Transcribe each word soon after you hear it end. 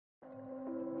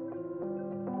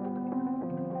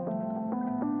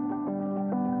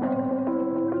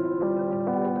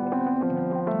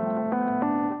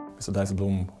Mr.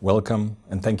 Dijsselbloem, welcome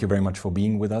and thank you very much for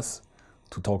being with us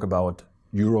to talk about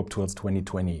Europe towards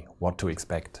 2020, what to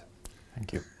expect.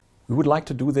 Thank you. We would like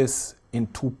to do this in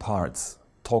two parts.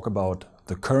 Talk about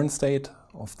the current state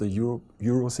of the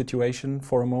Euro situation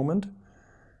for a moment,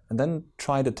 and then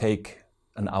try to take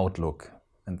an outlook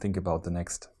and think about the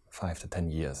next 5 to 10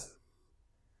 years.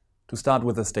 To start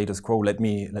with the status quo, let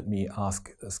me ask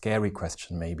a scary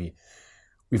question maybe.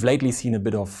 We've lately seen a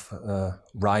bit of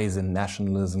rise in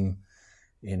nationalism,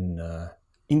 in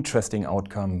interesting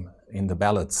outcome in the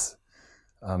ballots.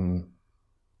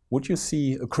 Would you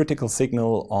see a critical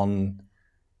signal on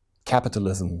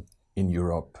capitalism in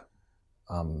Europe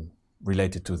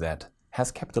related to that?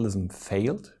 Has capitalism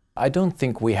failed? I don't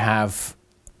think we have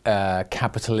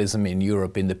capitalism in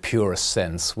Europe in the purest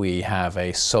sense. We have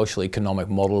a social economic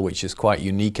model which is quite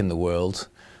unique in the world.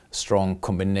 Strong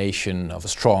combination of a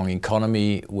strong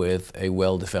economy with a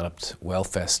well-developed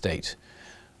welfare state.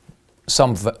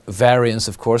 Some variance,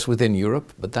 of course, within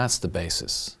Europe, but that's the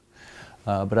basis.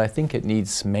 But I think it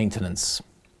needs maintenance,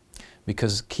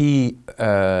 because key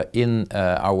in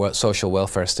our social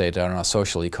welfare state and our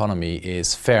social economy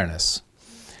is fairness.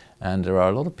 And there are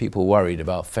a lot of people worried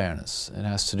about fairness. It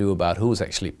has to do about who's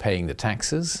actually paying the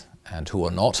taxes and who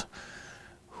are not,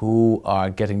 who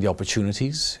are getting the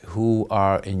opportunities, who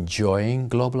are enjoying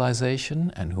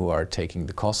globalization and who are taking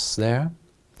the costs there,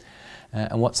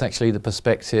 and what's actually the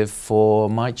perspective for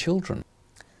my children.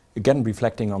 Again,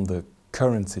 reflecting on the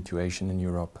current situation in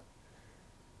Europe,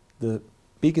 the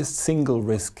biggest single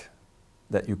risk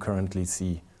that you currently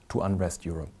see to unrest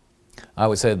Europe? I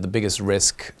would say the biggest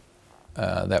risk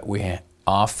that we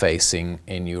are facing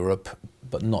in Europe,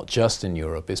 but not just in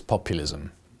Europe, is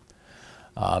populism.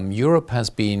 Europe has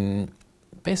been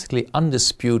basically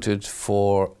undisputed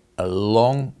for a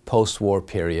long post-war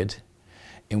period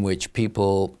in which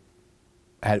people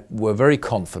were very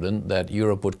confident that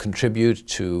Europe would contribute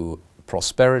to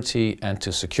prosperity and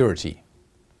to security,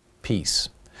 peace.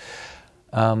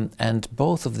 And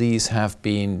both of these have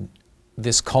been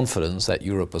this confidence that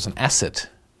Europe was an asset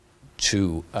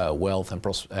to wealth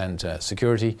and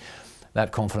security.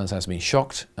 That confidence has been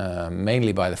shocked,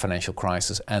 mainly by the financial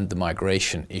crisis and the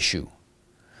migration issue.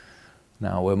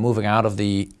 Now we're moving out of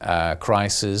the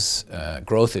crisis.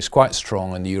 Growth is quite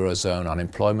strong in the Eurozone,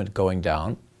 unemployment going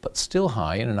down, but still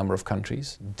high in a number of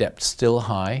countries. Debt still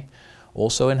high,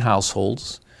 also in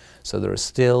households. So there are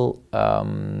still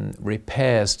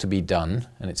repairs to be done,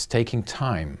 and it's taking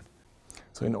time.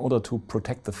 So in order to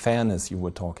protect the fairness you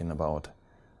were talking about,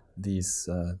 these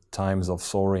times of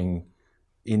soaring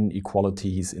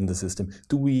inequalities in the system,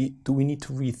 do we need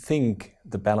to rethink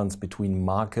the balance between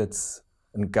markets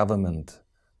and government,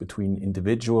 between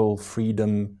individual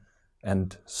freedom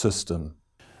and system?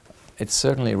 It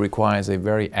certainly requires a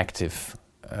very active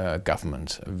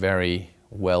government, a very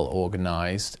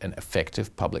well-organized and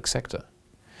effective public sector.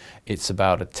 It's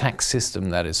about a tax system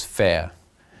that is fair,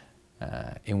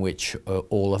 in which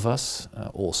all of us,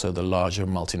 also the larger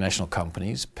multinational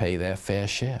companies, pay their fair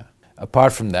share.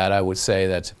 Apart from that, I would say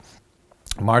that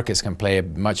markets can play a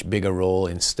much bigger role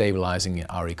in stabilizing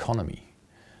our economy.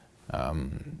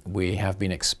 We have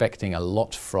been expecting a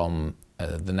lot from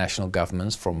the national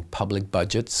governments, from public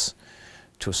budgets,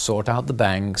 to sort out the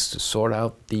banks, to sort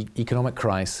out the economic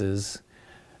crisis,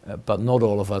 but not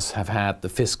all of us have had the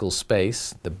fiscal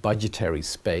space, the budgetary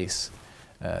space,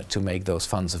 to make those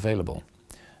funds available.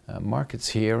 Markets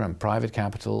here and private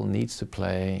capital needs to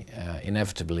play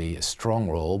inevitably a strong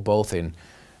role, both in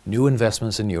new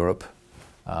investments in Europe,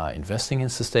 investing in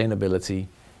sustainability,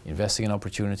 investing in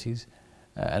opportunities,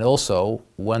 and also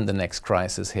when the next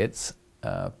crisis hits,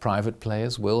 private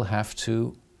players will have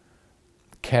to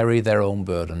carry their own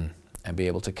burden and be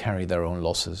able to carry their own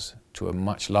losses to a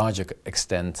much larger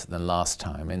extent than last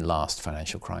time, in last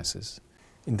financial crisis.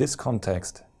 In this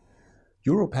context,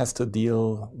 Europe has to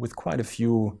deal with quite a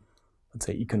few, let's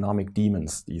say, economic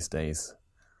demons these days.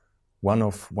 One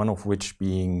of which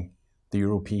being the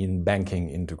European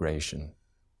banking integration.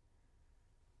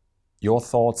 Your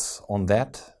thoughts on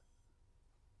that,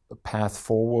 the path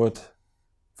forward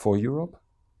for Europe?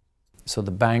 So the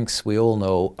banks, we all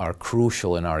know, are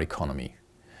crucial in our economy.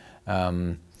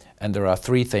 And there are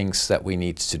three things that we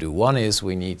need to do. One is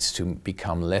we need to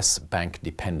become less bank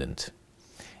dependent.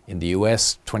 In the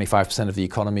US, 25% of the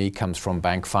economy comes from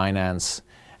bank finance,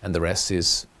 and the rest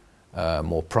is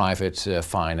more private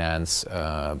finance,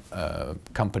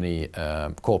 company,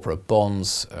 corporate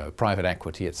bonds, private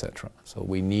equity, etc. So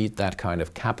we need that kind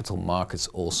of capital markets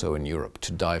also in Europe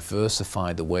to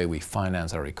diversify the way we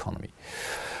finance our economy.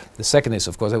 The second is,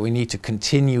 of course, that we need to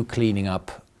continue cleaning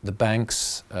up the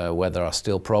banks, where there are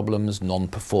still problems,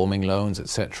 non-performing loans,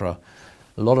 etc.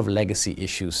 A lot of legacy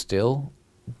issues still,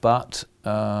 but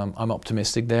I'm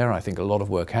optimistic there. I think a lot of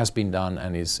work has been done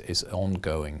and is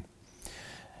ongoing.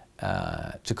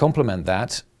 To complement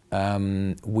that,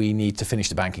 we need to finish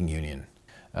the banking union.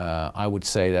 I would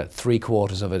say that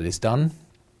 3/4 of it is done,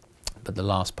 but the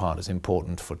last part is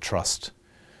important for trust.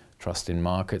 Trust in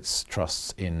markets,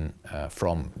 trust in,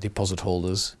 from deposit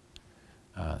holders.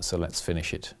 So let's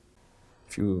finish it.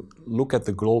 If you look at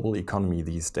the global economy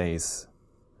these days,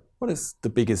 what is the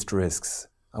biggest risks?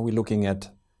 Are we looking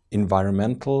at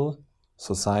environmental,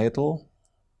 societal,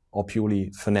 or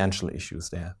purely financial issues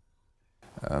there?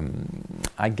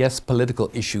 I guess political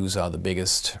issues are the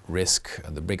biggest risk,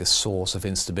 the biggest source of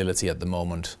instability at the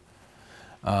moment.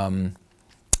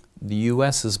 The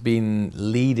US has been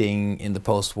leading in the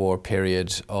post-war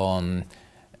period on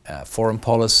foreign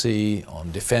policy,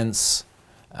 on defense,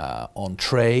 on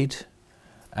trade,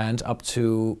 and up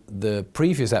to the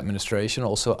previous administration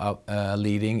also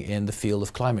leading in the field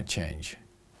of climate change.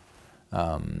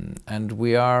 And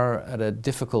we are at a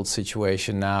difficult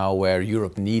situation now where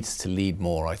Europe needs to lead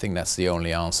more. I think that's the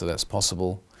only answer that's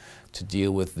possible to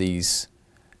deal with these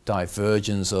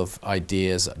divergence of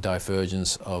ideas,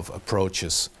 divergence of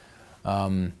approaches.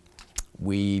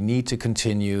 We need to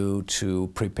continue to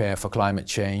prepare for climate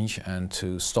change and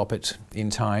to stop it in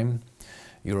time.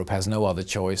 Europe has no other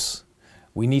choice.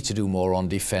 We need to do more on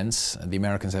defense, and the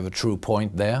Americans have a true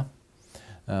point there.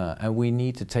 And we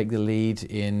need to take the lead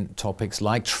in topics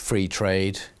like free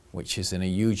trade, which is in a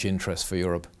huge interest for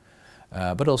Europe,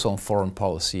 but also on foreign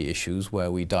policy issues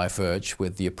where we diverge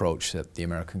with the approach that the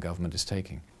American government is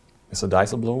taking. Mr.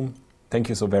 Dijsselbloem, thank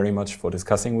you so very much for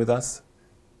discussing with us.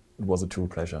 It was a true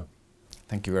pleasure.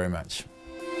 Thank you very much.